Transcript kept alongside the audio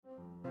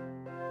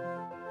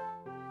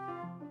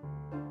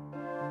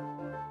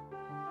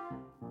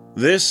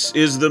This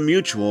is the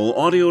Mutual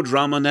Audio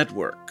Drama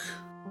Network.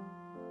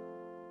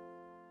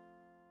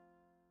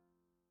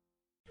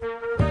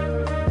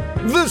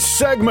 This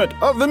segment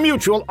of the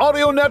Mutual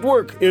Audio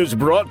Network is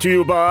brought to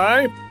you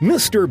by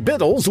Mr.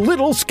 Biddle's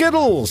Little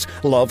Skittles.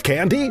 Love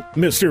candy?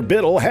 Mr.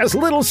 Biddle has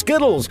little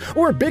Skittles,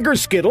 or bigger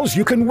Skittles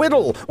you can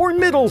whittle, or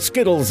middle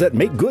Skittles that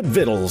make good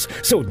vittles.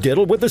 So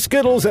diddle with the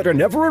Skittles that are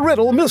never a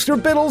riddle.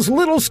 Mr. Biddle's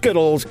Little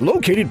Skittles,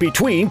 located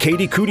between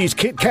Katie Cootie's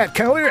Kit Kat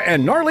counter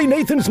and Gnarly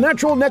Nathan's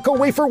Natural Necco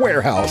Wafer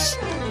Warehouse.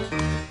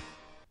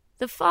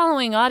 The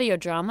following audio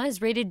drama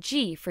is rated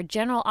G for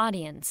general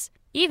audience.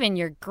 Even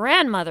your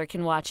grandmother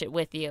can watch it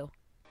with you.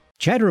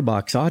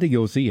 Chatterbox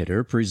Audio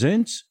Theater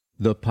presents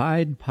The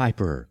Pied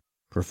Piper,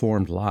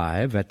 performed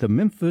live at the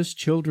Memphis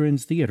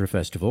Children's Theater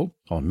Festival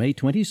on May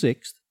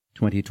 26,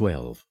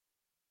 2012.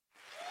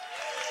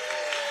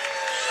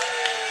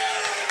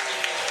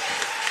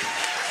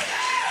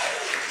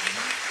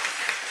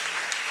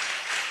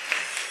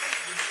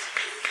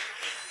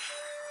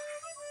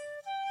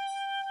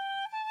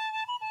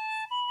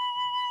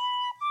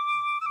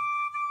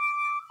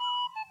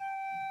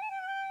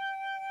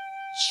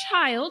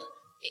 Child,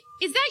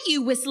 is that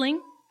you whistling?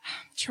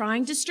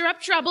 Trying to stir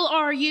up trouble,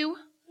 are you?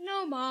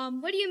 No,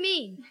 Mom. What do you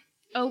mean?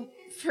 Oh,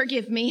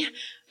 forgive me.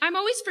 I'm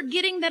always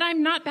forgetting that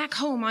I'm not back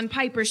home on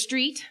Piper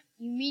Street.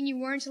 You mean you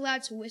weren't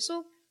allowed to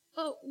whistle?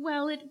 Oh,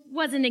 well, it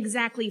wasn't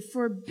exactly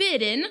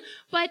forbidden,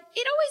 but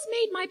it always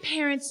made my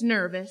parents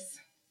nervous.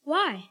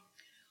 Why?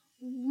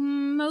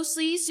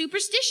 Mostly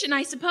superstition,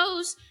 I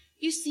suppose.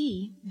 You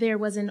see, there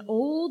was an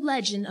old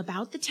legend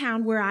about the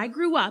town where I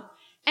grew up,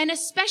 and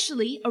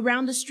especially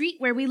around the street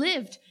where we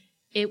lived.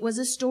 It was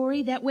a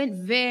story that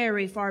went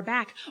very far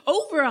back,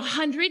 over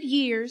 100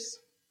 years.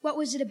 What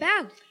was it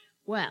about?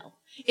 Well,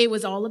 it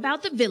was all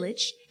about the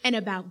village, and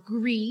about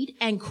greed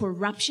and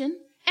corruption,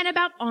 and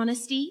about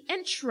honesty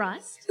and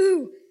trust.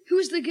 Ooh,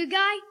 who's the good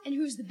guy and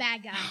who's the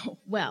bad guy? Oh,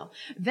 well,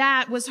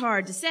 that was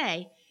hard to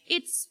say.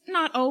 It's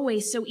not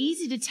always so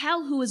easy to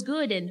tell who is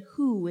good and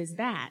who is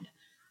bad.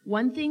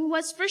 One thing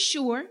was for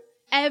sure,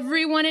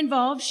 everyone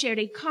involved shared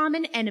a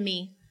common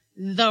enemy.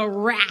 The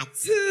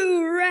rats.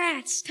 Ooh,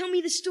 rats. Tell me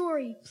the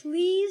story,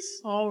 please.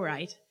 All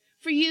right.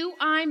 For you,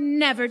 I'm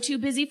never too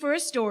busy for a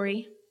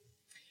story.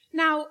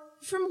 Now,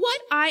 from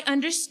what I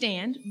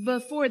understand,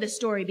 before the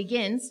story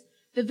begins,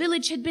 the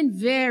village had been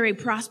very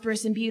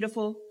prosperous and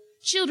beautiful.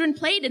 Children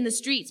played in the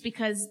streets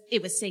because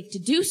it was safe to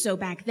do so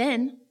back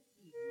then.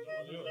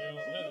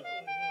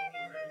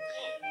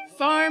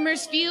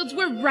 Farmers' fields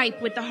were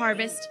ripe with the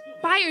harvest.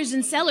 Buyers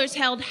and sellers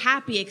held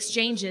happy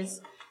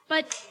exchanges.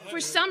 But for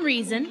some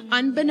reason,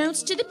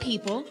 unbeknownst to the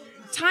people,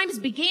 times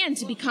began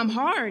to become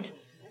hard.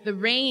 The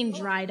rain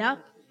dried up,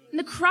 and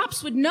the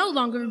crops would no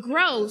longer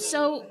grow,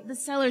 so the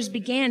sellers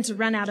began to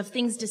run out of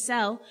things to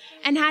sell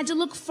and had to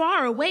look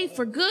far away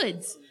for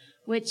goods,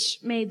 which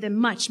made them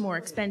much more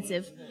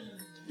expensive.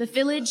 The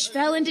village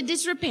fell into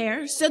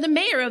disrepair, so the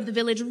mayor of the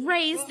village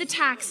raised the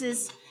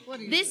taxes.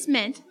 This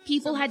meant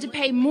people had to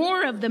pay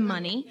more of the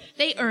money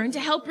they earned to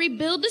help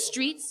rebuild the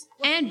streets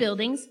and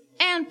buildings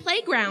and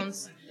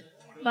playgrounds.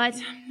 But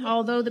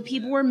although the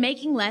people were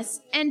making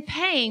less and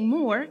paying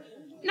more,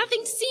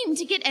 nothing seemed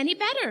to get any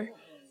better.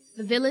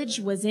 The village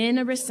was in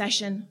a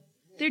recession.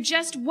 There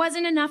just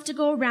wasn't enough to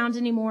go around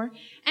anymore,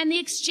 and the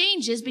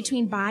exchanges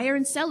between buyer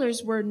and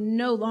sellers were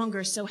no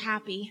longer so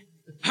happy.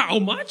 How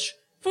much?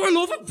 For a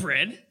loaf of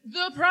bread?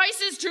 The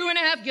price is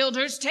 2.5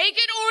 guilders. Take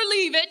it or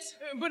leave it.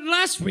 But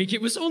last week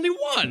it was only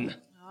 1.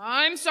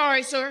 I'm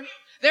sorry, sir.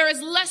 There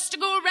is less to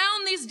go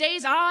around these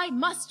days. I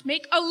must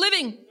make a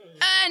living.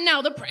 And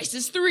now the price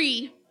is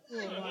 3.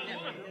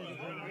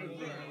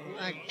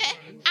 I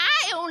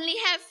only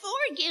have 4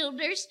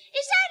 guilders.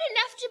 Is that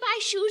enough to buy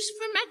shoes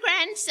for my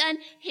grandson?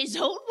 His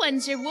old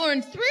ones are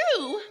worn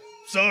through.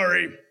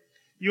 Sorry.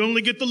 You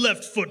only get the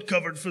left foot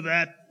covered for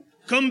that.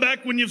 Come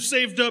back when you've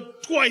saved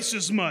up twice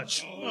as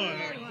much.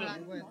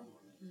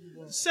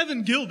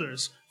 7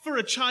 guilders for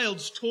a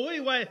child's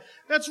toy? Why,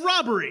 that's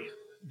robbery.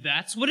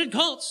 That's what it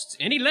costs.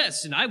 Any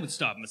less, and I would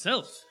stop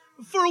myself.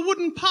 For a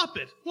wooden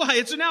poppet? Why,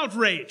 it's an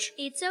outrage.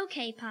 It's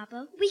okay,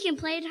 Papa. We can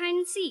play at hide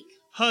and seek.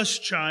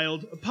 Hush,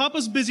 child.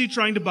 Papa's busy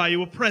trying to buy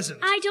you a present.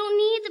 I don't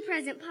need the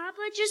present,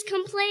 Papa. Just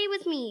come play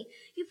with me.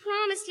 You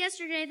promised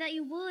yesterday that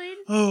you would.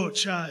 Oh,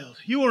 child,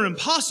 you are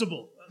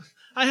impossible.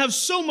 I have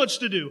so much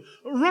to do.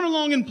 Run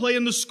along and play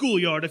in the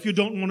schoolyard if you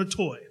don't want a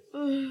toy.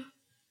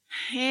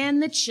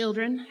 And the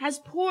children, as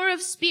poor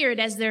of spirit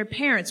as their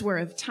parents were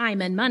of time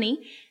and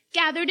money,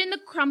 gathered in the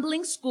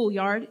crumbling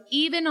schoolyard,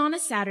 even on a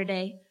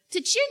Saturday, to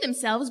cheer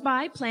themselves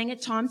by playing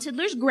at Tom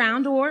Tiddler's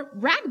ground or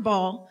rag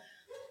ball.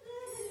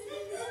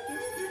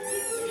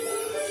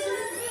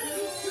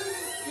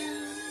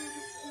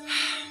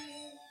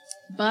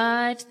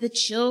 But the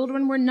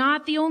children were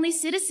not the only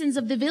citizens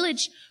of the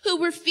village who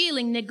were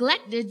feeling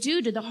neglected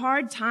due to the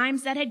hard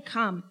times that had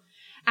come.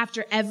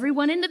 After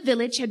everyone in the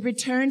village had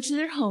returned to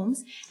their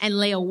homes and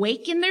lay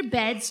awake in their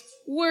beds,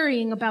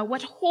 worrying about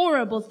what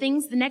horrible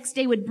things the next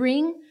day would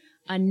bring,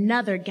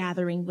 another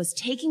gathering was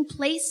taking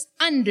place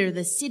under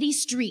the city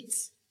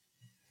streets.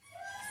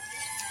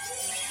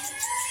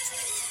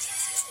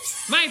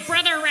 My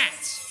brother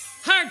rats,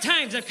 hard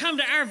times have come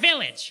to our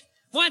village.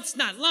 Once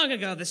not long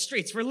ago, the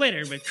streets were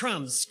littered with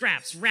crumbs,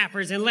 scraps,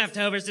 wrappers, and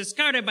leftovers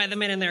discarded by the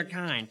men and their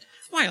kind.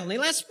 Why, only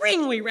last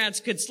spring we rats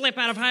could slip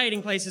out of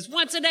hiding places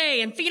once a day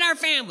and feed our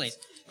families.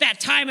 That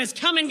time has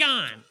come and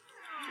gone.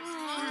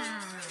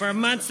 For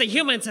months, the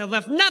humans have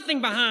left nothing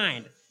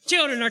behind.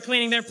 Children are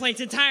cleaning their plates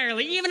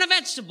entirely, even of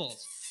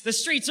vegetables. The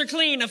streets are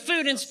clean of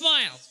food and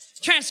spoils.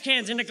 Trash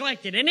cans are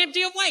neglected and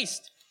empty of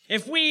waste.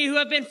 If we who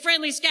have been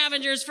friendly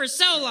scavengers for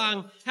so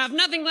long have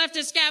nothing left to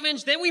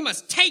scavenge, then we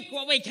must take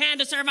what we can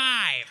to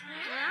survive.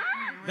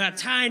 The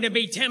time to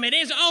be timid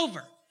is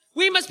over.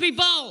 We must be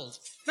bold.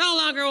 No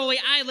longer will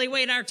we idly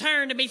wait our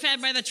turn to be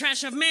fed by the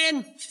trash of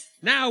men.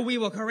 Now we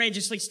will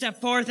courageously step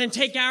forth and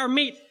take our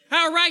meat,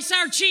 our rice,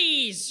 our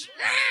cheese.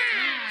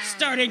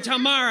 Starting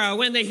tomorrow,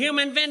 when the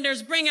human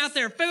vendors bring out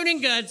their food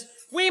and goods,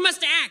 we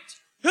must act.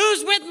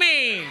 Who's with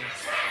me?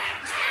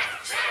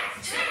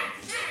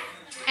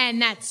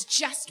 And that's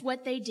just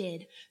what they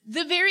did.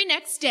 The very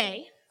next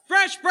day...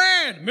 Fresh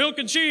bread, milk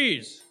and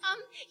cheese.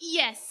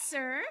 Yes,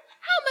 sir.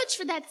 How much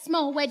for that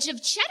small wedge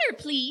of cheddar,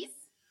 please?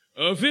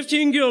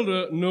 15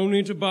 guilder. No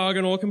need to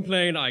bargain or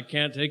complain. I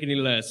can't take any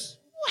less.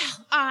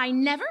 Well, I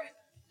never.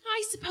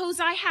 I suppose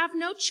I have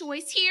no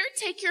choice. Here,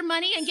 take your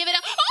money and give it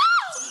a...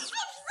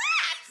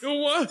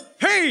 Oh! A rat!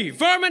 Hey,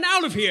 vermin,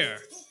 out of here!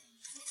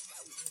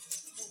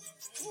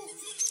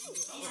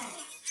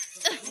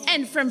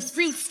 And from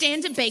fruit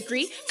stand to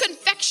bakery,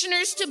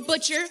 confectioners to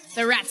butcher,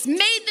 the rats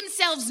made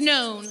themselves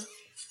known.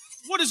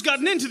 What has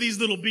gotten into these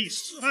little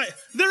beasts?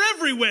 They're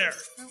everywhere.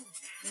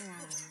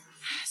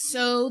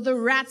 So the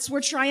rats were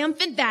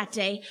triumphant that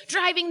day,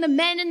 driving the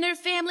men and their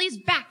families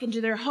back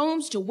into their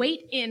homes to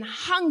wait in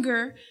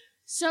hunger.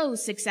 So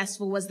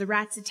successful was the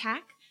rats'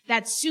 attack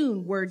that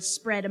soon word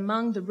spread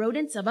among the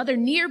rodents of other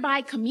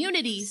nearby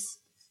communities.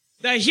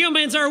 The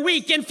humans are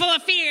weak and full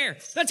of fear.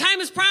 The time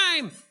is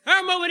prime.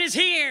 Our moment is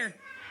here.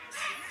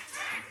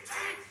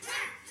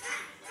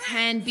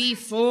 And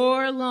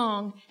before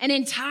long, an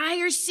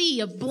entire sea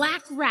of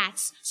black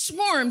rats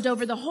swarmed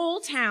over the whole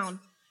town.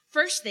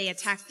 First, they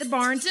attacked the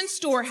barns and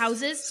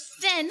storehouses.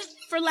 Then,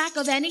 for lack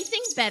of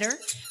anything better,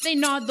 they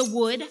gnawed the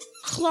wood,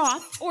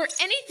 cloth, or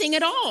anything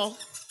at all.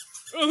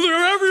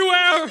 They're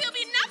everywhere! There'll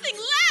be nothing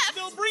left!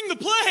 They'll bring the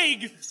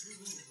plague!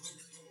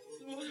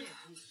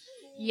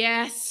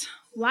 Yes,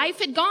 life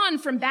had gone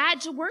from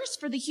bad to worse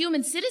for the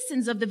human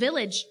citizens of the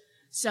village.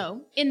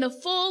 So, in the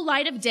full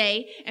light of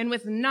day, and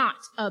with not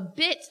a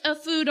bit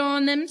of food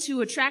on them to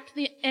attract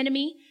the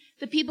enemy,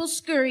 the people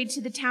scurried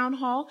to the town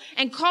hall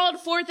and called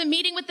forth a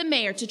meeting with the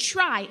mayor to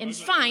try and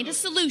find a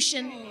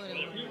solution.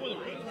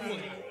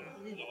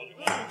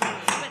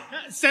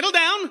 Settle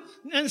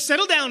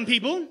down,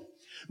 people.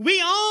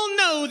 We all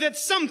know that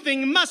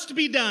something must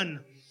be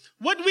done.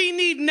 What we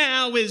need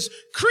now is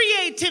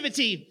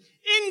creativity,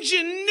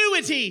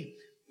 ingenuity.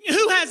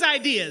 Who has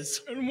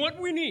ideas? And what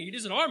we need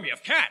is an army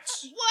of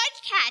cats. What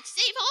cats?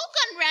 They've all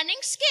gone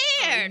running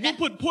scared. We'll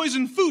put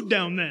poison food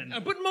down then.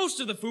 But most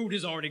of the food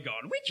is already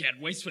gone. We can't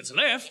waste what's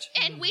left.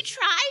 And we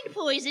tried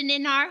poison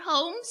in our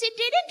homes. It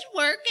didn't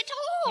work at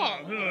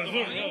all.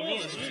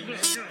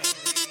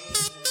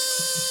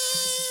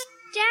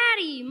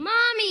 Daddy,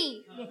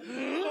 Mommy!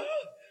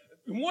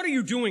 What are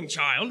you doing,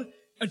 child?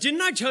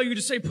 Didn't I tell you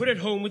to stay put at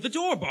home with the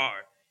door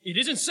barred? It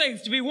isn't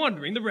safe to be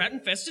wandering the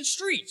rat-infested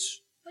streets.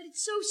 But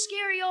it's so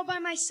scary all by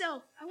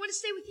myself. I want to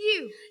stay with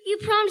you. You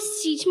promised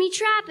to teach me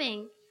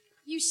trapping.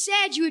 You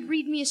said you would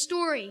read me a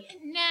story.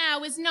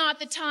 Now is not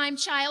the time,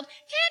 child.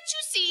 Can't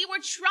you see we're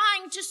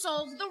trying to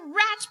solve the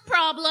rat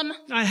problem?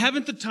 I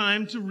haven't the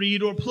time to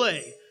read or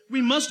play.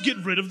 We must get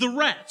rid of the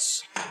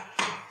rats.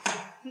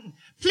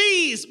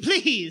 Please,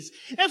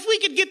 if we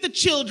could get the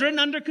children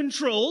under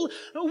control,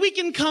 we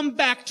can come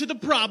back to the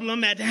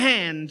problem at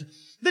hand.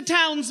 The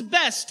town's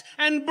best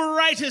and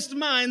brightest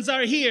minds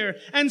are here,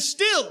 and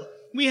still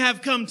we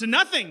have come to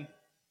nothing.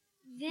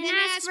 Then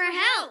ask for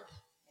help.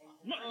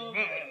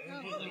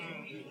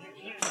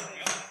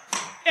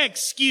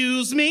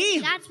 Excuse me?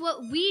 That's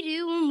what we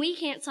do when we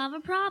can't solve a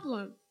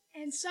problem.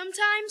 And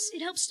sometimes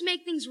it helps to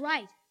make things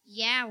right.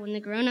 Yeah, when the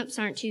grown-ups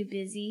aren't too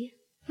busy.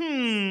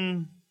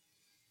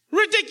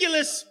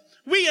 Ridiculous!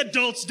 We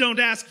adults don't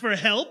ask for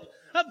help.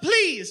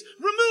 Please,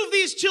 remove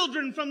these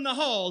children from the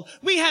hall.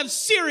 We have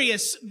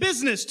serious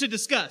business to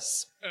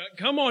discuss.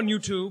 Come on, you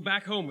two,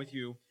 back home with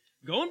you.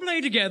 Go and play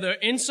together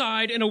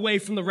inside and away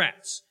from the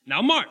rats.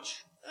 Now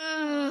march.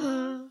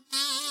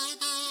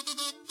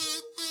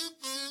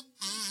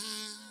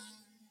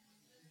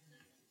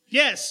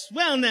 Yes,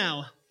 well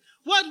now,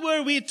 what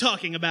were we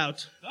talking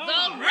about?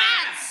 The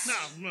rats!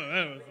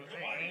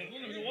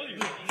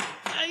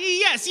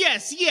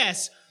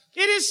 Yes.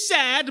 It is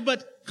sad,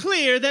 but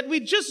clear that we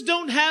just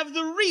don't have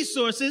the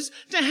resources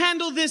to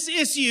handle this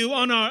issue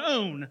on our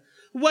own.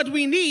 What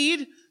we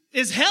need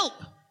is help.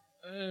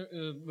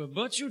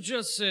 But you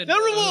just said... A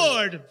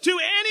reward to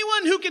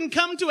anyone who can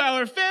come to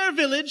our fair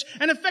village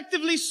and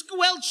effectively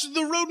squelch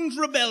the rodent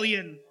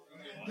rebellion.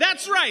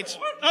 That's right,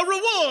 a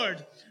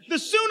reward. The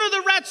sooner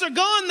the rats are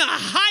gone, the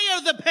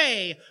higher the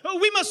pay.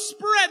 We must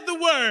spread the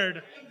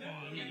word.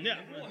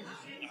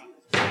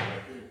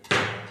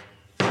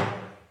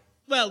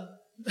 Well,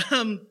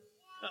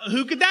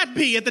 who could that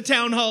be at the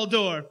town hall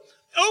door?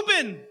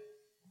 Open!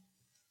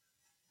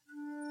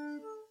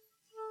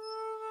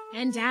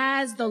 And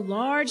as the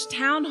large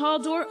town hall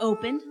door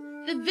opened,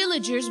 the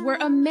villagers were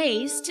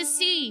amazed to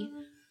see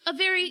a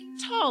very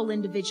tall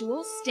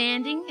individual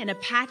standing in a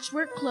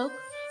patchwork cloak,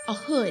 a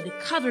hood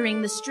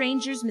covering the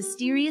stranger's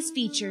mysterious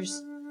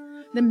features.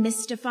 The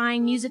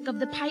mystifying music of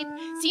the pipe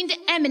seemed to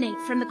emanate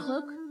from the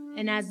cloak,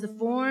 and as the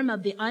form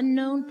of the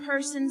unknown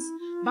person's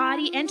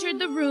body entered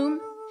the room,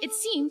 it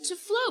seemed to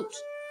float,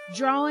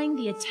 drawing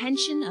the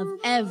attention of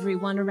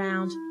everyone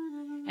around.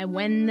 And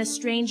when the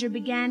stranger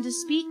began to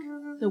speak,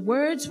 the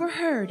words were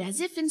heard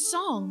as if in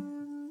song.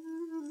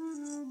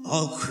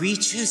 All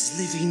creatures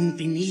living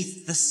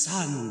beneath the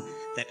sun,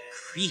 that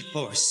creep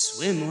or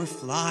swim or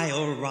fly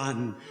or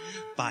run,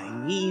 by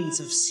means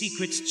of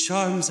secret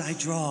charms I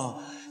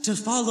draw, to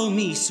follow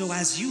me so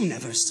as you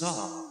never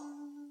saw.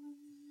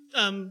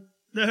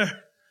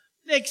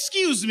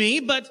 Excuse me,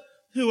 but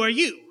who are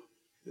you?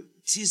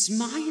 'Tis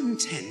my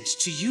intent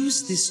to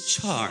use this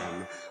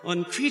charm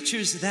on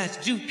creatures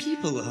that do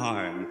people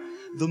harm.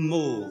 The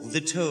mole,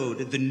 the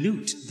toad, the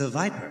newt, the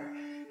viper,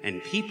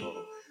 and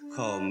people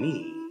call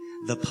me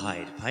the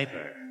Pied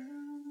Piper.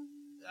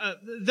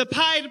 The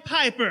Pied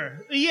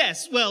Piper.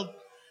 Yes, well,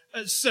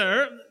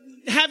 sir,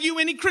 have you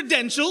any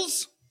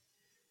credentials?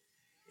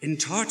 In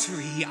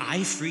Tartary,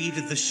 I freed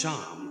the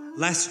Sham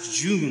last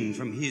June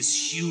from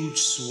his huge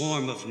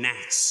swarm of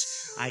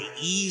gnats. I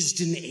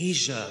eased in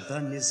Asia the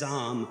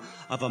Nizam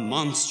of a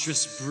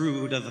monstrous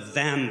brood of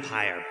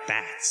vampire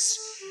bats.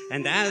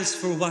 And as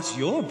for what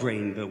your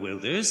brain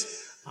bewilders,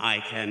 I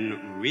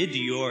can rid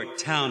your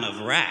town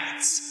of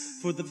rats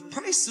for the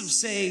price of,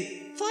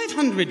 say,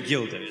 500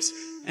 guilders.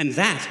 And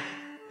that,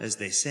 as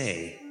they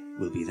say,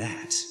 will be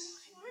that.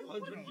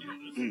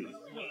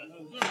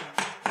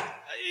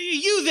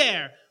 You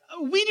there!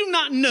 We do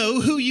not know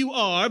who you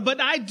are,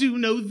 but I do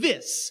know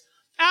this.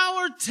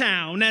 Our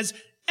town, as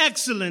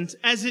excellent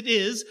as it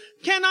is,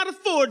 cannot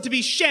afford to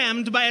be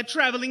shammed by a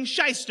traveling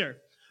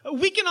shyster.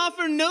 We can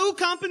offer no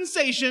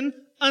compensation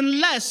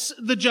unless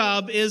the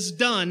job is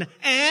done,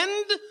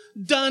 and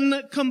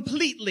done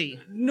completely.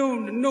 No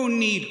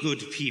need,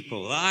 good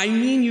people. I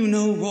mean you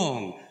no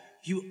wrong.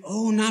 You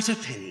owe not a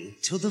penny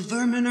till the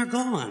vermin are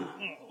gone.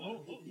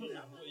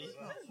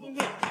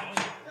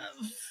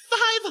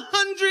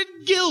 500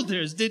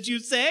 guilders, did you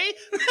say?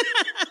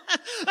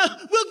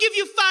 We'll give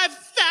you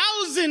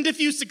 5,000 if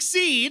you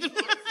succeed.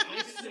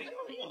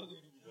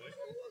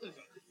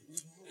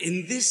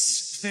 In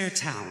this fair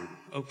town,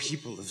 O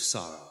people of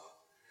sorrow,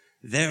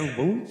 there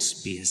won't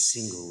be a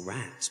single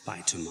rat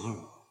by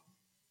tomorrow.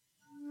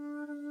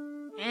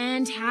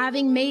 And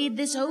having made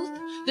this oath,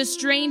 the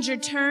stranger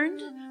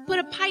turned, put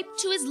a pipe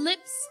to his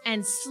lips,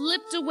 and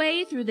slipped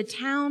away through the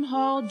town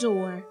hall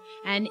door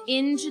and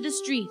into the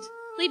street,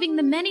 leaving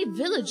the many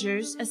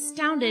villagers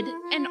astounded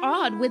and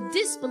awed with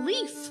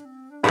disbelief.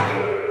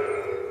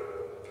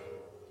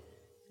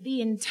 The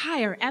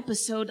entire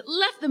episode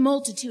left the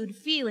multitude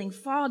feeling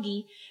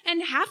foggy,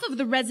 and half of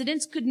the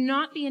residents could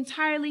not be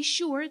entirely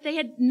sure they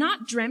had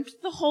not dreamt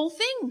the whole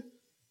thing.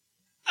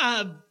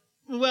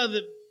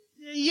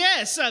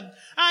 Yes,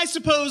 I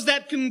suppose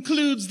that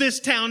concludes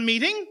this town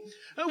meeting.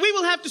 We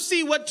will have to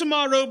see what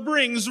tomorrow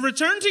brings.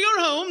 Return to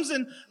your homes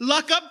and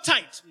lock up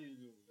tight.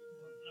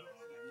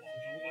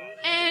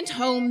 And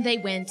home they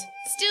went,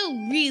 still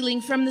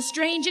reeling from the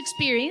strange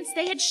experience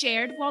they had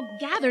shared while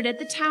gathered at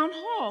the town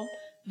hall,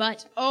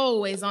 but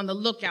always on the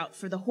lookout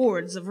for the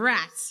hordes of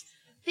rats.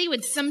 They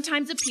would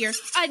sometimes appear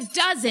a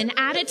dozen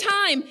at a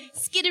time,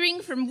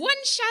 skittering from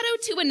one shadow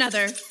to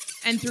another.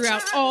 And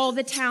throughout all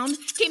the town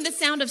came the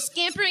sound of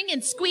scampering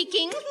and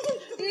squeaking,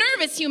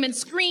 nervous human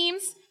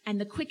screams, and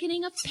the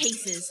quickening of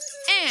paces,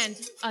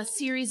 and a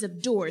series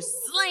of doors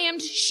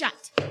slammed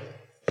shut.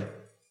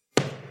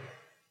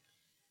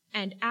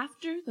 And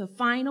after the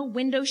final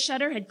window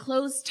shutter had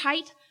closed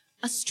tight,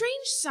 a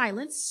strange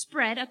silence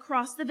spread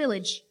across the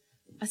village.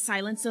 A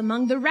silence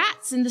among the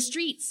rats in the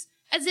streets,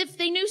 as if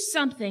they knew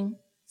something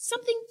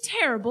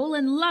terrible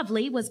and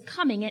lovely was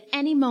coming at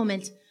any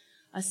moment.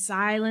 A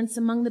silence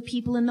among the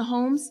people in the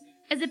homes,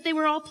 as if they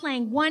were all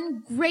playing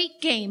one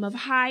great game of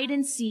hide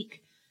and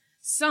seek.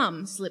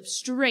 Some slipped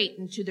straight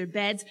into their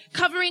beds,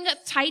 covering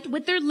up tight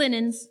with their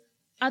linens.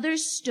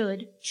 Others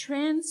stood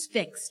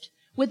transfixed,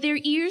 with their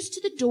ears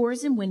to the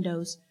doors and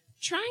windows,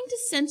 trying to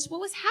sense what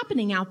was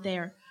happening out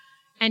there.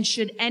 And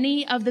should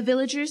any of the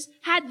villagers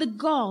had the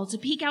gall to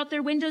peek out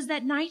their windows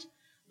that night,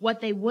 what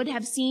they would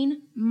have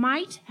seen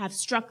might have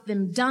struck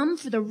them dumb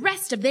for the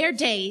rest of their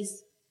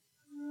days.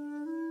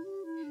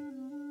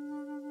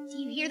 Do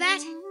you hear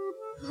that?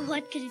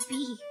 What could it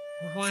be?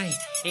 Why,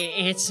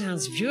 it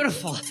sounds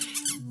beautiful.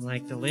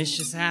 Like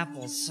delicious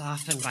apples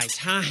softened by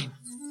time.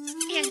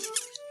 And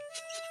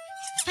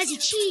fuzzy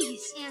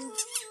cheese. And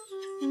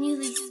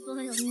newly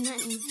spoiled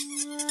nuttons.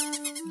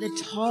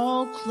 The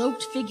tall,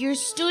 cloaked figure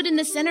stood in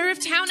the center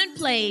of town and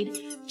played,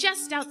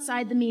 just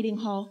outside the meeting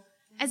hall,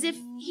 as if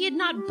he had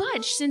not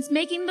budged since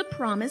making the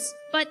promise,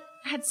 but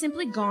had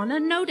simply gone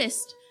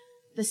unnoticed.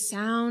 The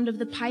sound of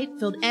the pipe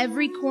filled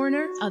every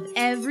corner of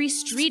every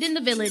street in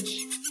the village.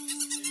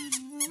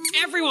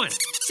 Everyone,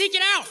 seek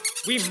it out!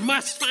 We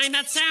must find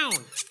that sound!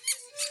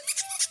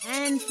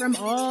 And from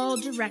all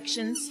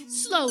directions,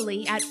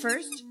 slowly at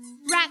first,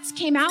 rats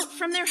came out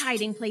from their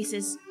hiding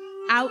places,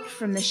 out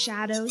from the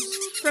shadows,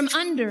 from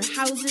under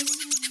houses,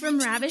 from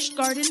ravished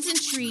gardens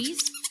and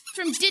trees,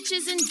 from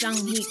ditches and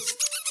dung heaps,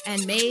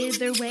 and made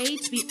their way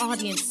to be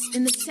audience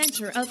in the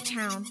center of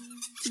town,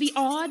 to be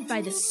awed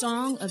by the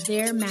song of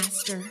their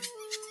master.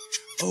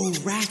 O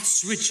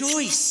rats,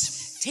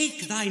 rejoice!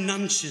 Take thy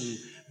nuncheon,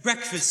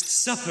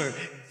 breakfast, supper,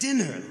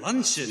 dinner,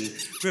 luncheon.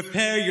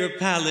 Prepare your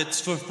palates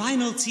for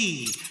final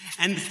tea,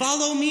 and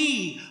follow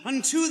me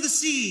unto the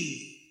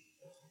sea.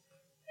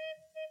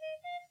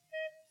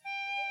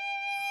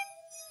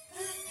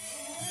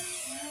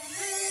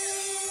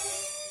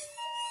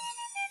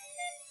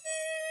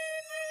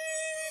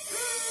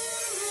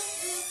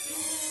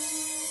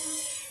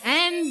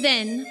 And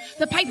then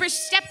the piper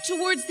stepped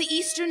towards the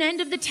eastern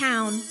end of the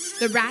town,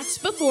 the rats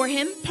before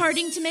him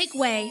parting to make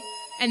way,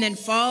 and then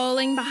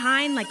falling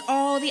behind like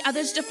all the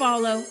others to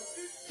follow.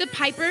 The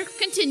piper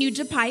continued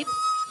to pipe,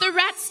 the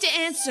rats to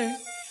answer,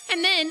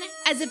 and then,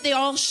 as if they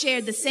all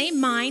shared the same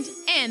mind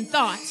and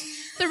thought,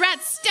 the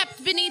rats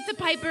stepped beneath the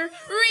piper,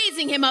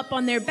 raising him up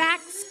on their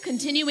backs,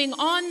 continuing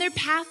on their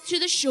path to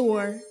the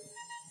shore.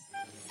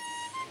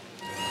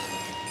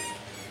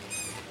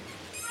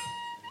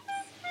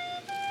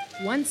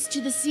 Once to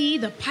the sea,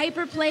 the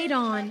piper played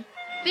on.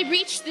 They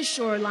reached the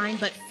shoreline,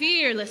 but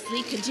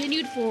fearlessly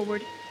continued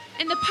forward,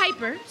 and the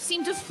piper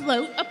seemed to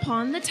float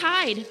upon the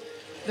tide.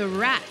 The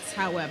rats,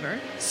 however,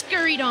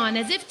 scurried on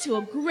as if to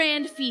a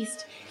grand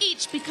feast,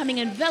 each becoming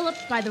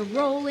enveloped by the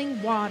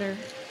rolling water.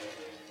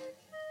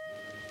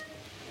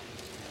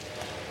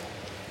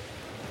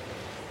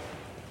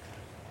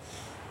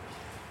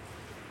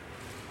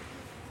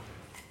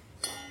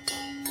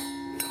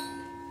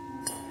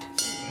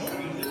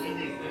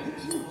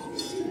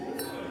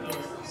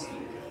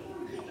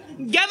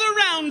 Gather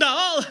round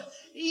all.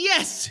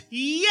 Yes,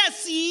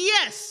 yes,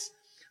 yes.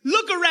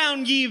 Look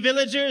around, ye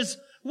villagers.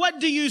 What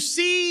do you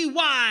see?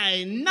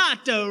 Why,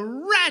 not a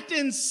rat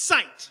in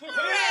sight.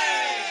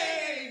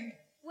 Hooray!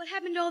 What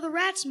happened to all the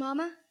rats,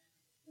 Mama?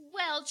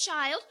 Well,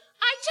 child,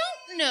 I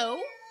don't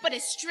know, but a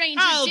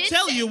stranger I'll did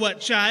tell say- you what,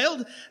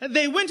 child.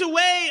 They went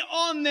away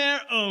on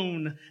their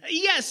own.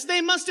 Yes,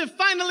 they must have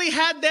finally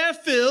had their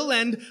fill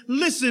and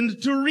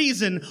listened to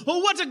reason. Oh,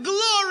 what a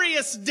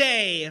glorious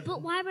day!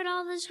 But why would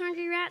all those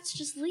hungry rats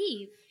just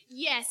leave?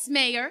 Yes,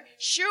 Mayor,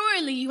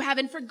 surely you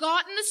haven't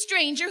forgotten the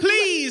stranger who...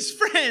 Please,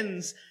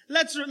 friends,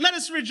 let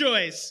us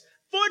rejoice.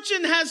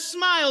 Fortune has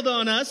smiled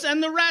on us,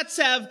 and the rats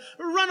have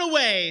run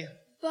away.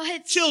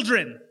 But...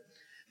 Children,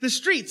 the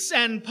streets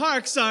and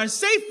parks are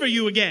safe for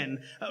you again.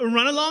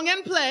 Run along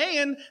and play,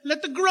 and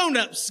let the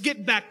grown-ups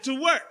get back to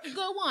work.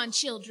 Go on,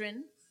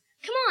 children.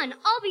 Come on,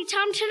 I'll be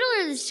Tom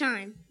Tiddler this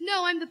time.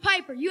 No, I'm the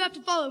piper. You have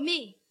to follow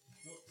me.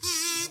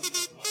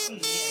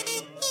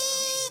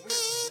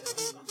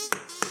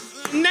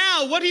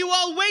 Now, what are you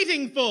all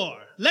waiting for?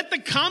 Let the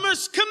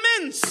commerce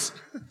commence.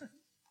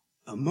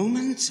 A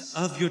moment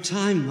of your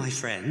time, my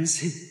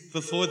friends,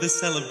 before the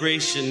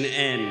celebration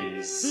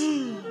ends.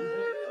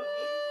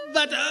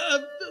 But,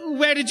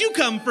 where did you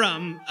come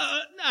from?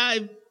 A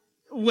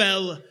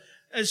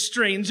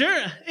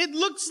stranger, it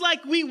looks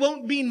like we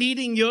won't be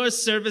needing your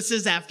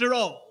services after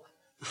all.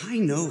 I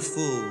know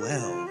full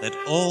well that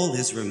all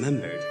is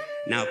remembered.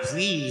 Now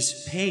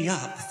please pay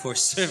up for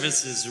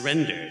services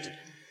rendered.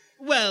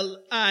 Well,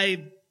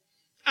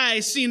 I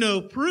see no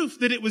proof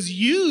that it was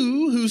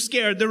you who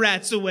scared the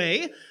rats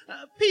away.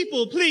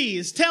 People,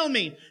 please tell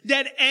me,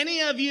 did any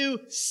of you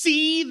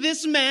see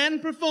this man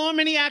perform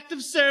any act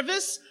of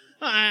service?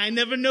 I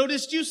never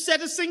noticed you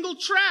set a single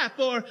trap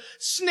or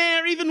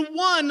snare even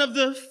one of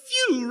the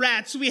few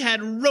rats we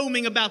had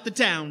roaming about the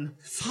town.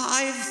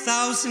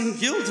 5,000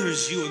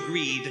 guilders, you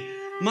agreed.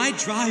 My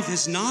drive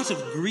is not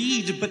of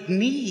greed, but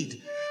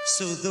need.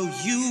 So though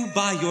you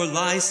by your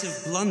lies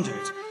have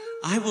blundered,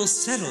 I will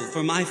settle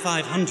for my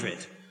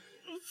 500.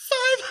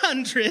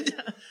 500?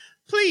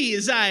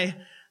 Please, I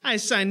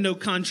signed no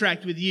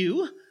contract with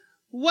you.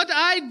 What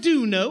I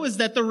do know is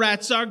that the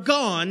rats are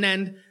gone,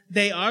 and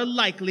they are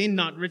likely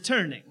not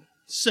returning.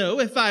 So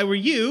if I were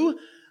you,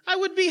 I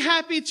would be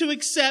happy to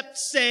accept,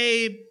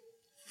 say,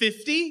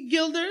 50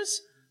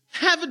 guilders.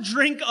 Have a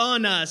drink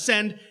on us,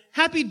 and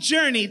happy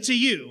journey to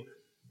you.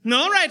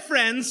 All right,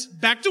 friends,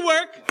 back to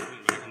work.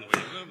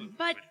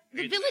 But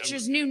the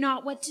villagers knew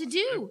not what to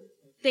do.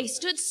 They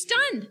stood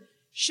stunned.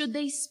 Should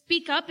they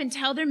speak up and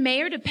tell their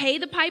mayor to pay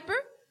the piper?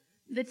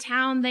 The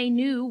town, they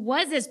knew,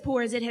 was as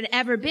poor as it had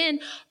ever been.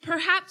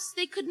 Perhaps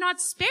they could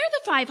not spare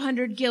the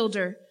 500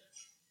 guilder.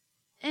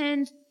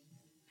 And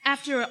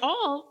after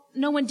all,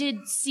 no one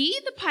did see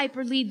the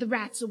piper lead the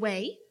rats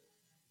away.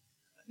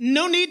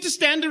 No need to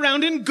stand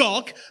around and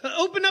gawk.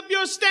 Open up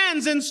your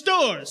stands and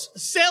stores.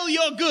 Sell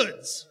your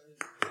goods.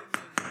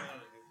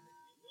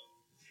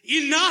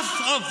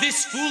 Enough of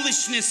this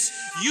foolishness.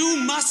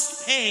 You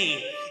must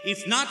pay.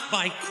 If not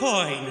by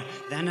coin,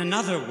 then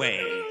another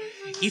way.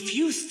 If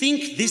you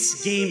think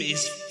this game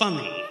is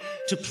funny,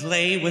 to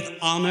play with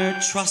honor,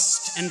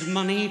 trust, and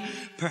money,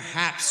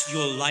 perhaps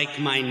you'll like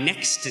my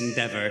next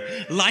endeavor,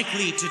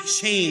 likely to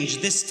change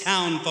this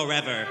town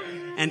forever.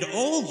 And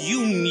all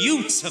you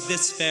mutes of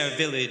this fair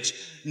village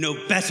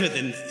know better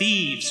than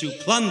thieves who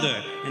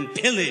plunder and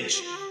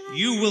pillage.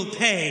 You will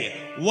pay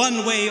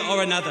one way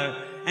or another,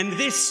 and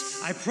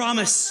this I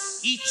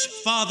promise each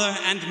father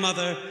and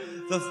mother.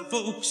 The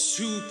folks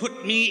who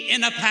put me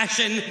in a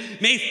passion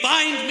may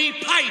find me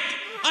pipe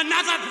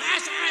another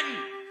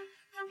passion.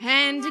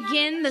 And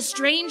again the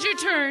stranger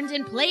turned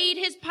and played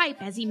his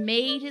pipe as he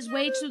made his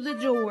way to the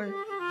door,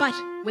 but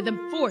with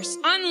a force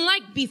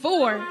unlike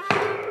before.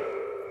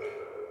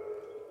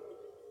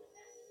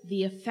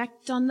 The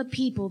effect on the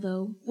people,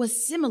 though,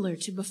 was similar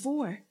to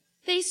before.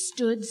 They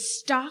stood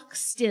stock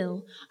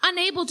still,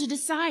 unable to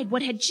decide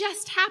what had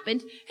just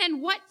happened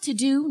and what to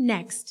do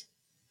next.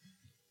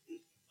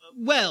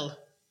 Well,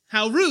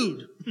 how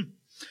rude.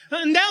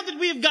 Now that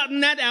we have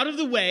gotten that out of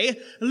the way,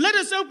 let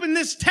us open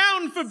this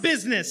town for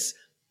business.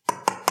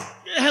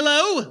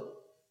 Hello?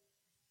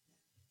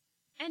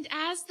 And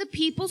as the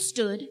people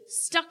stood,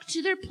 stuck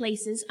to their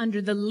places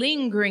under the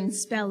lingering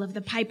spell of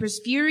the piper's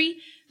fury,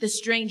 the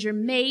stranger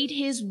made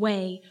his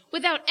way,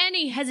 without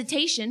any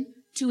hesitation,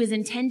 to his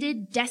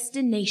intended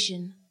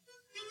destination.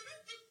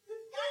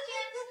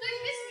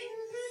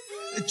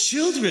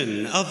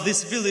 Children of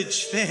this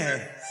village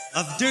fair,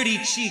 of dirty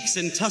cheeks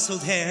and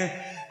tousled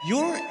hair,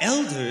 your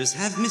elders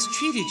have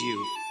mistreated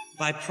you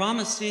by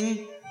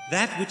promising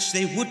that which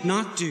they would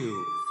not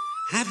do.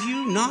 Have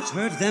you not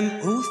heard them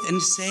oath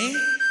and say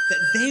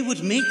that they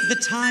would make the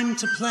time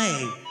to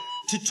play,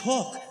 to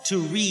talk, to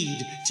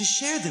read, to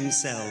share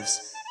themselves?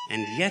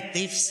 And yet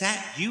they've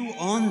sat you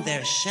on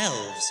their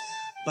shelves.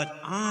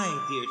 But I,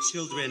 dear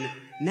children,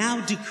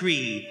 now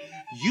decree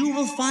you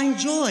will find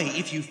joy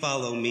if you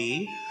follow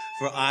me,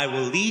 for I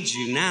will lead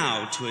you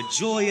now to a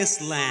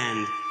joyous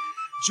land,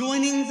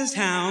 joining the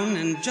town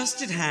and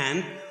just at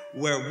hand,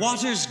 where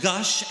waters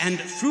gush and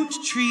fruit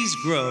trees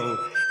grow,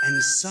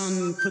 and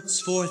sun puts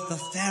forth a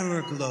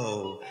fairer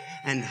glow,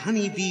 and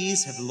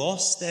honeybees have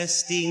lost their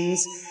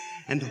stings,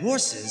 and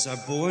horses are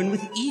born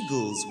with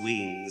eagles'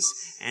 wings.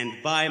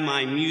 And by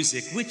my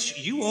music, which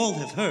you all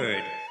have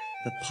heard,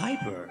 the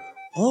piper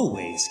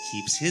always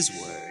keeps his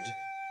word.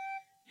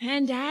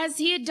 And as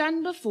he had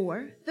done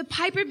before, the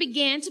piper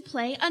began to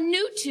play a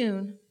new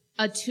tune,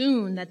 a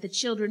tune that the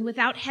children,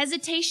 without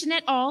hesitation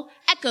at all,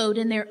 echoed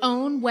in their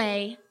own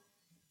way.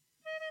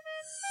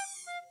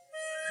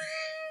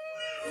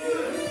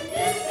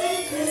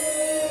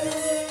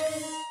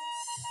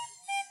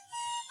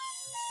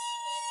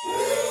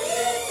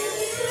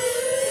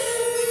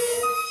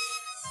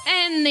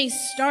 And they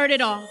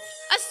started off,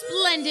 a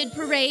splendid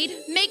parade,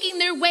 making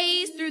their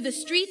ways through the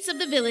streets of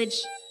the village.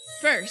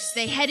 First,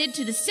 they headed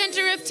to the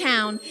center of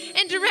town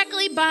and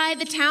directly by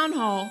the town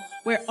hall,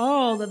 where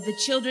all of the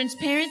children's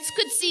parents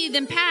could see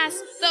them pass,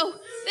 though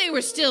they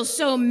were still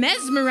so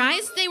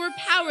mesmerized they were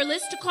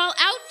powerless to call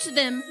out to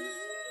them.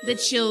 The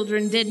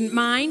children didn't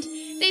mind.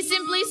 They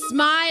simply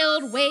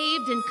smiled,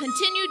 waved, and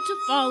continued to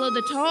follow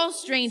the tall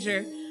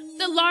stranger,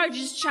 the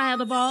largest child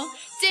of all,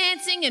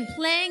 dancing and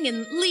playing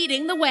and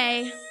leading the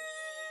way.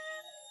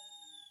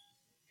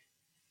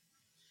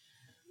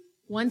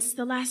 Once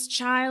the last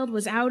child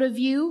was out of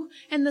view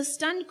and the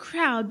stunned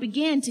crowd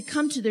began to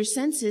come to their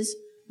senses,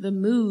 the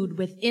mood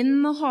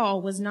within the hall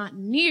was not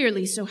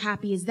nearly so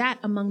happy as that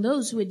among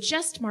those who had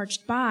just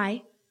marched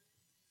by.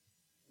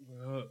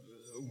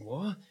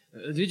 What?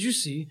 Did you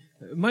see?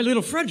 My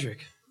little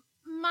Frederick.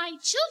 My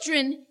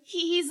children,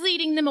 he's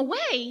leading them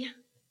away.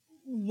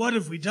 What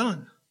have we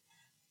done?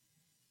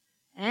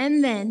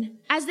 And then,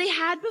 as they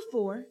had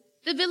before,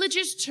 the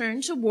villagers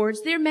turned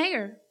towards their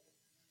mayor.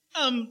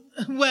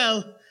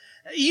 Well,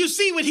 you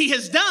see what he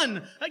has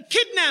done. A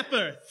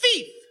kidnapper,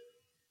 thief.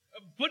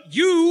 But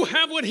you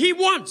have what he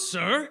wants,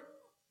 sir.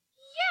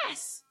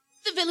 Yes,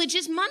 the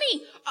village's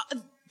money,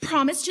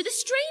 promised to the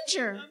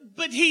stranger.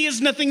 But he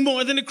is nothing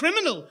more than a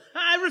criminal.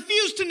 I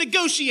refuse to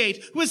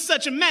negotiate with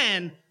such a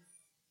man.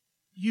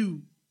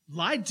 You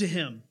lied to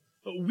him.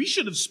 We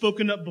should have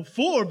spoken up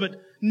before, but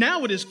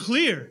now it is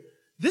clear.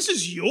 This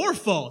is your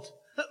fault.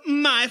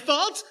 My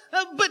fault?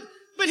 But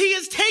he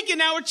has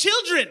taken our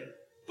children.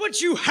 But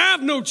you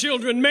have no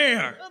children,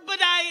 Mayor. But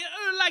I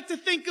like to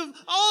think of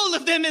all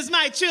of them as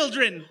my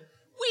children.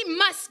 We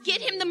must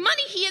get him the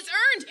money he has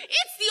earned.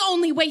 It's the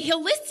only way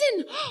he'll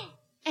listen.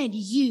 And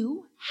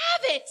you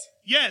have it.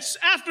 Yes,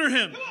 after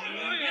him.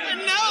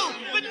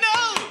 But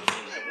no.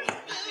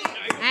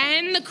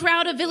 And the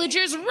crowd of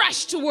villagers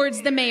rushed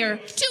towards the mayor.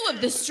 Two of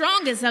the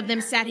strongest of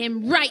them sat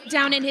him right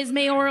down in his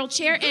mayoral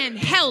chair and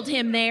held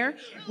him there,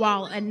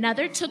 while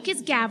another took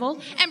his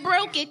gavel and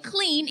broke it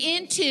clean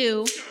in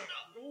two.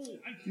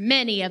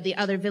 Many of the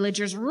other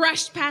villagers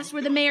rushed past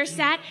where the mayor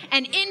sat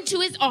and into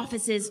his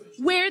offices,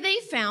 where they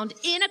found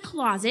in a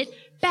closet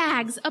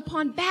bags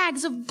upon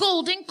bags of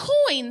golden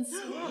coins.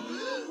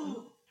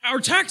 Our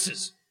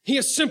taxes! He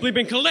has simply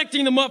been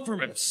collecting them up for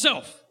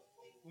himself.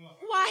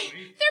 Why,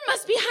 there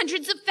must be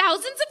hundreds of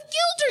thousands of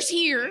guilders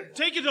here.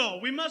 Take it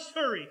all. We must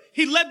hurry.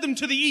 He led them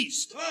to the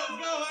east.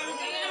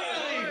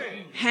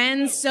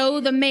 And so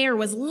the mayor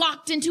was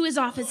locked into his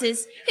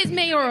offices, his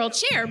mayoral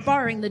chair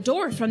barring the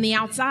door from the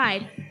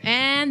outside.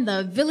 And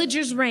the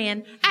villagers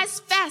ran as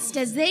fast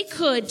as they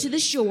could to the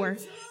shore,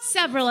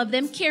 several of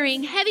them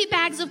carrying heavy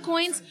bags of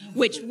coins,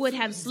 which would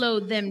have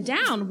slowed them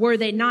down were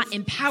they not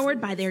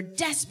empowered by their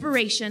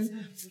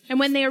desperation. And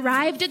when they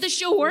arrived at the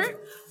shore,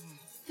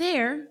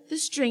 there the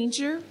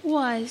stranger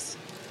was,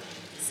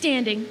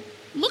 standing,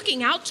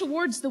 looking out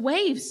towards the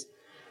waves.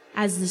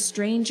 As the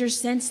stranger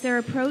sensed their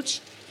approach,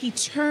 he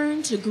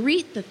turned to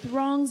greet the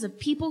throngs of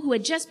people who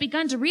had just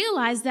begun to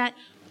realize that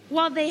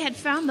while they had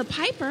found the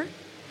piper,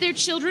 their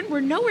children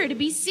were nowhere to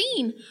be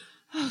seen.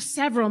 Oh,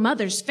 several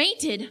mothers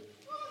fainted.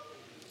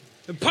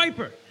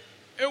 Piper,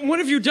 what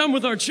have you done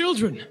with our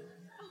children?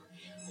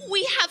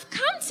 We have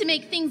come to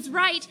make things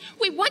right.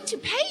 We want to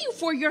pay you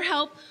for your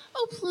help.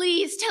 Oh,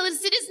 please tell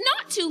us it is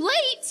not too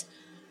late.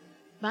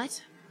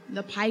 But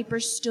the piper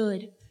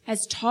stood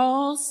as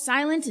tall,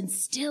 silent, and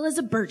still as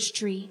a birch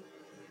tree.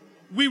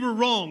 We were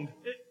wrong.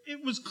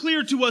 It was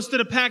clear to us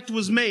that a pact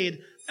was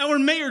made. Our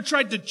mayor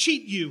tried to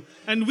cheat you,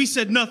 and we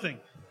said nothing.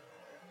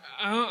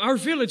 Our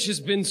village has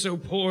been so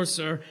poor,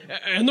 sir,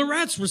 and the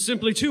rats were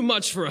simply too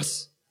much for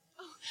us.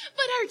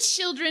 But our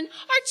children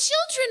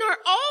are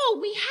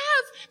all we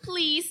have.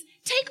 Please,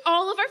 take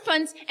all of our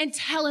funds and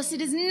tell us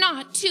it is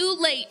not too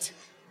late.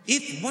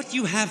 If what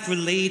you have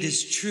relayed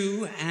is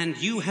true, and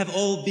you have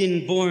all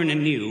been born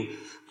anew,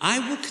 I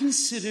will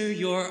consider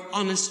your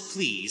honest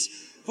pleas,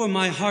 for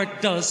my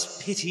heart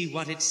does pity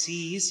what it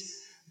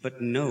sees.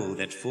 But know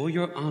that for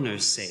your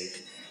honor's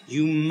sake,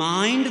 you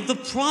mind the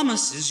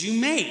promises you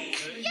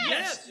make.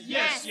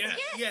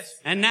 Yes.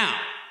 And now,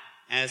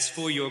 as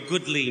for your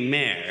goodly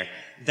mayor,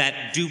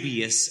 that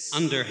dubious,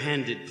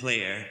 underhanded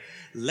player,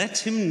 let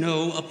him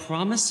know a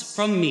promise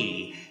from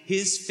me.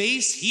 His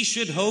face he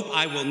should hope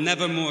I will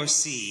never more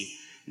see.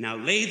 Now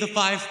lay the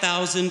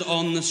 5,000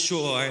 on the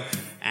shore,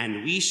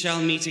 and we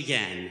shall meet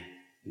again,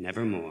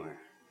 nevermore.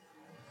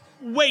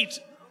 Wait,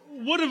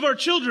 what of our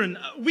children?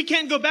 We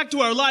can't go back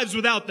to our lives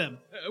without them.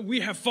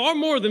 We have far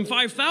more than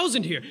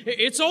 5,000 here.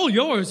 It's all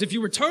yours if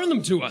you return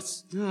them to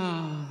us.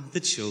 Ah, the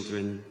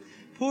children,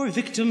 poor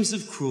victims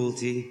of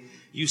cruelty.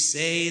 You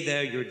say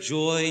they're your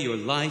joy, your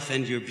life,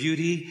 and your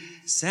beauty.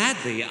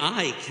 Sadly,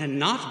 I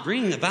cannot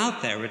bring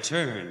about their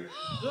return.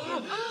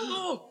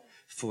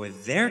 For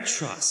their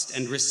trust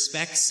and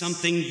respect,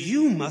 something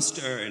you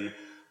must earn.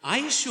 I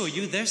assure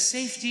you their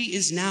safety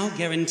is now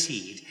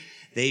guaranteed.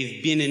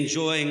 They've been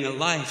enjoying a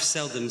life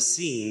seldom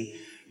seen.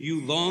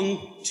 You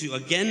long to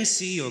again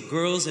see your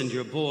girls and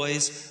your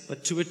boys,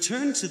 but to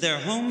return to their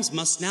homes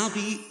must now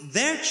be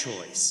their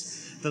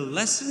choice. The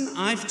lesson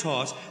I've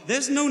taught,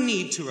 there's no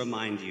need to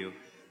remind you.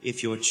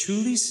 If you're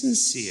truly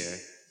sincere,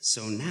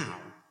 so now,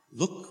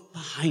 look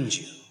behind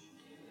you.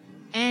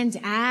 And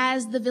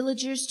as the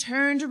villagers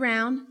turned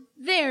around,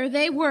 there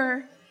they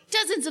were,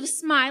 dozens of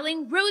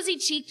smiling,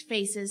 rosy-cheeked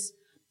faces.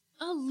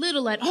 A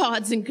little at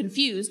odds and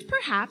confused,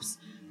 perhaps,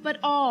 but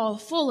all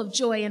full of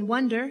joy and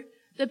wonder.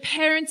 The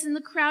parents in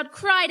the crowd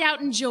cried out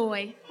in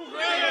joy.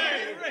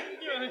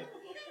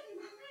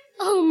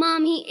 Oh,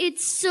 Mommy,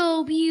 it's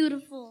so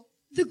beautiful.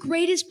 The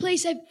greatest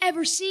place I've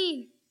ever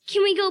seen.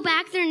 Can we go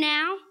back there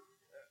now?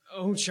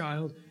 Oh,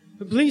 child,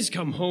 please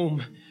come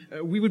home.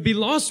 We would be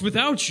lost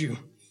without you.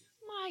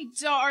 My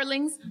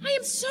darlings, I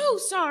am so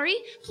sorry.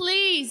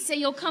 Please say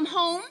you'll come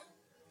home.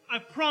 I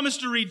promise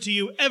to read to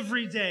you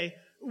every day.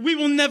 We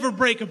will never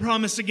break a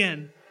promise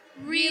again.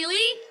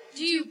 Really?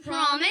 Do you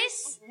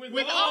promise?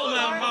 With all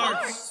our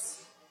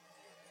hearts.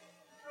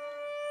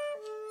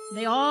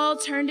 They all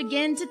turned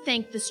again to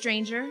thank the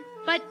stranger,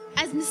 but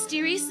as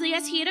mysteriously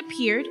as he had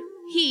appeared,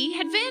 he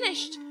had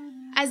vanished.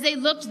 As they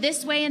looked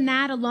this way and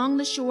that along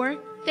the shore,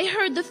 they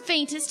heard the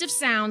faintest of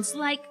sounds,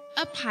 like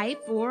a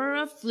pipe or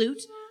a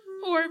flute,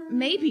 or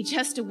maybe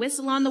just a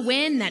whistle on the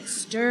wind that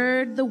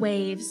stirred the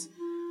waves.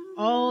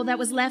 All that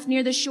was left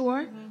near the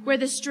shore, where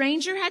the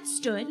stranger had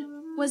stood,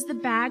 was the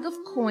bag of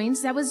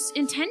coins that was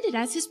intended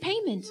as his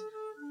payment.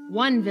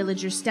 One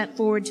villager stepped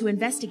forward to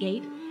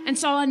investigate and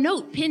saw a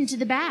note pinned to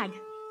the bag.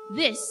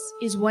 This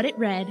is what it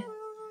read.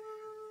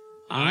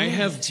 I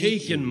have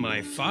taken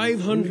my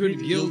 500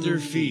 guilder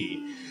fee.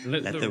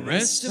 Let the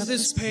rest of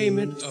this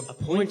payment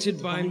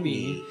appointed by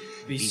me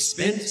be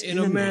spent in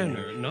a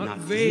manner not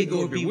vague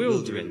or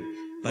bewildering,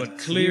 but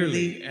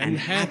clearly and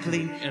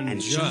happily and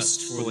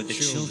just for the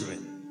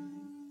children.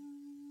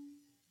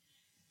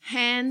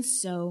 And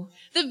so,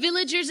 the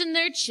villagers and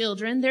their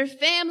children, their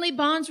family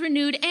bonds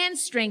renewed and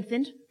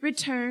strengthened,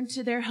 returned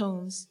to their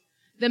homes.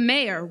 The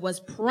mayor was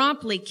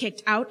promptly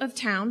kicked out of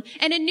town,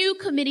 and a new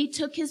committee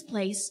took his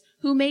place,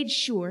 who made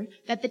sure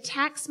that the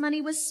tax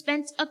money was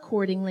spent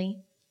accordingly.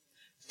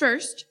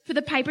 First, for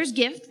the piper's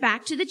gift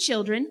back to the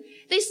children,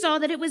 they saw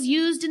that it was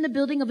used in the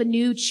building of a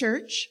new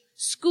church,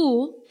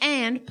 school,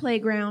 and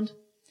playground.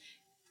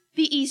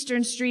 The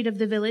eastern street of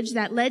the village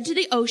that led to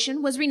the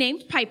ocean was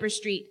renamed Piper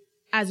Street,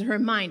 as a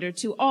reminder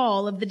to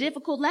all of the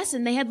difficult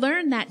lesson they had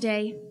learned that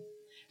day.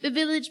 The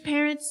village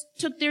parents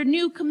took their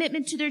new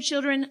commitment to their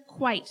children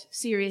quite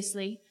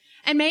seriously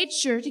and made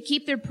sure to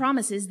keep their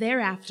promises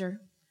thereafter.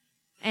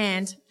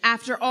 And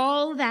after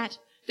all that,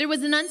 there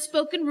was an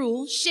unspoken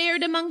rule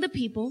shared among the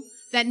people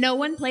that no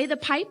one play the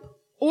pipe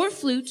or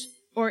flute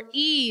or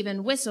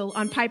even whistle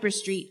on Piper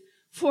Street,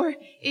 for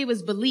it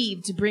was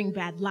believed to bring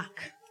bad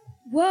luck.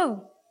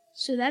 Whoa,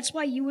 so that's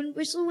why you wouldn't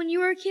whistle when you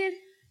were a kid?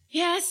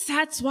 Yes,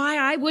 that's why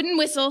I wouldn't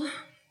whistle.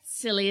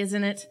 Silly,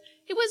 isn't it?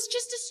 It was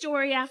just a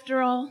story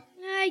after all.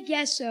 I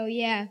guess so,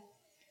 yeah.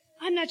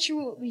 I'm not sure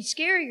what would be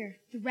scarier,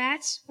 the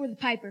rats or the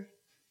piper.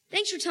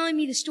 Thanks for telling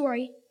me the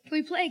story. Can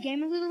we play a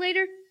game a little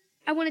later?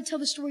 I want to tell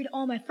the story to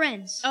all my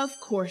friends. Of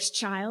course,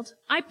 child.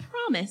 I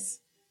promise.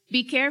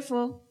 Be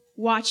careful.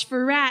 Watch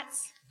for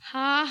rats.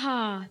 Ha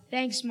ha.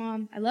 Thanks,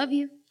 Mom. I love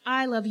you.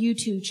 I love you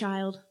too,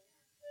 child.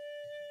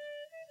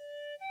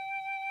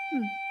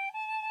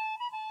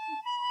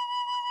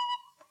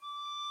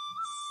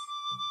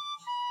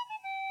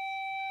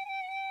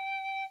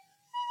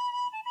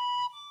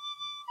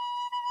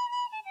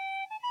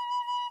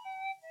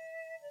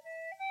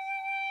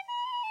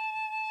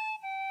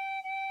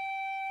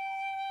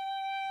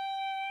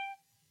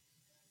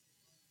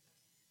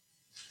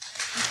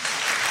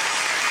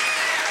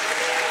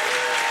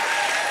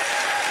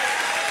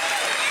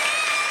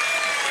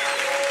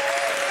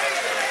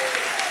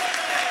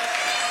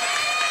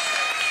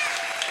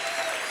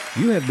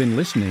 You have been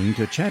listening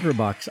to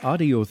Chatterbox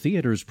Audio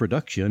Theater's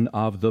production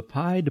of The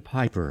Pied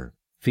Piper,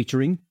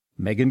 featuring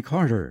Megan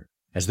Carter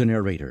as the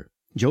narrator,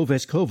 Joe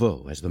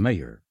Vescovo as the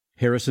mayor,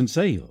 Harrison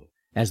Sale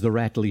as the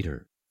rat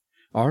leader,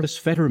 Artis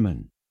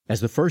Fetterman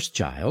as the first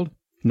child,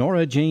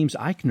 Nora James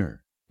Eichner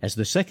as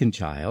the second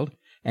child,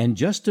 and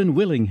Justin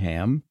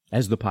Willingham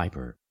as the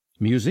piper.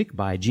 Music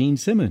by Gene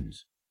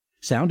Simmons.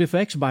 Sound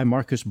effects by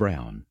Marcus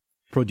Brown.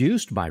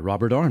 Produced by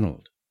Robert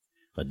Arnold.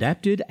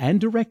 Adapted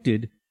and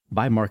directed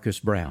by Marcus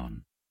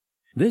Brown.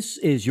 This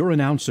is your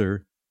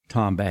announcer,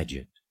 Tom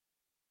Badgett.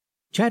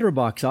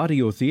 Chatterbox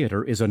Audio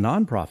Theater is a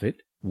nonprofit,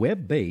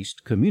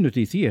 web-based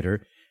community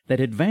theater that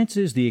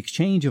advances the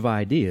exchange of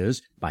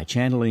ideas by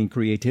channeling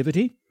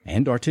creativity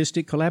and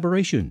artistic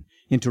collaboration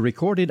into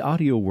recorded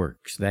audio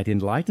works that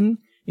enlighten,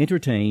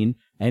 entertain,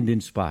 and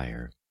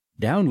inspire.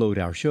 Download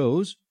our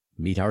shows,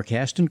 meet our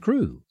cast and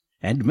crew,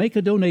 and make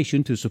a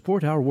donation to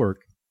support our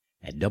work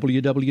at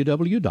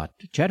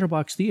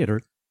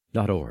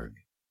www.chatterboxtheater.org.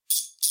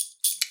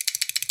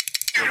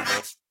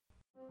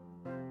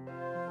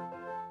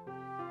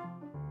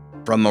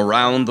 From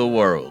around the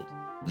world,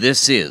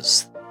 this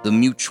is the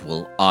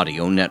Mutual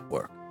Audio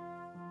Network.